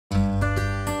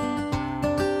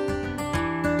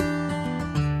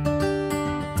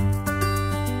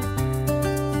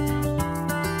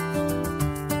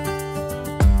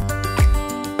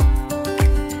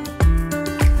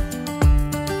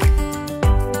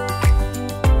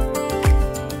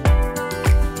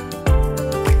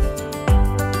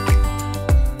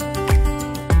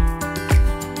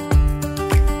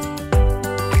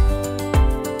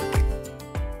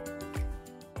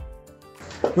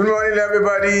morning,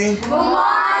 everybody. Good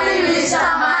morning,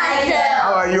 Mr. Michael.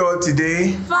 How are you all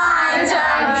today? Fine,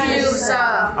 thank you,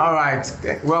 sir. All right,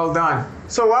 well done.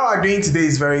 So what we're doing today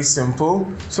is very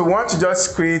simple. So we want to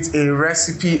just create a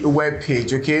recipe web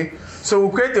page, okay? So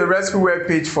we'll create a recipe web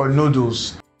page for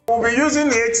noodles. We'll be using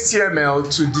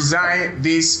HTML to design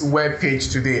this web page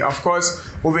today. Of course,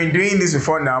 we've been doing this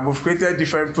before now. We've created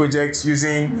different projects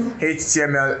using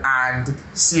HTML and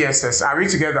CSS. Are we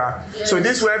together? Yes. So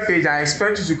this web page, I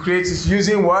expect you to create it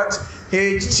using what?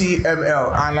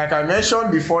 HTML. And like I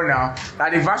mentioned before now,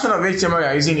 that the version of HTML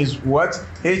you're using is what?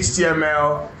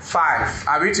 HTML5.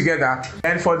 Are we together?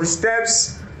 And for the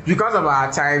steps, because of our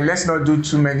time, let's not do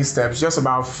too many steps. Just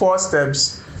about 4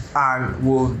 steps and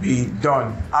we'll be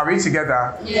done. Are we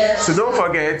together? Yes. So don't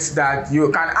forget that you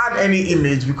can add any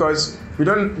image because we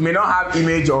may not have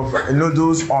image of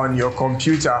noodles on your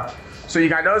computer. So you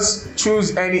can just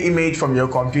choose any image from your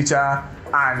computer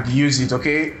and use it,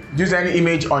 okay? Use any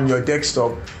image on your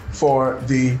desktop for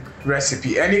the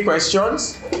recipe. Any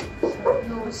questions?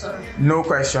 No, sir. No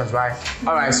questions, right?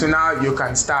 All right, so now you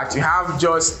can start. You have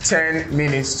just 10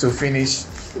 minutes to finish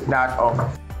that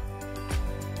up.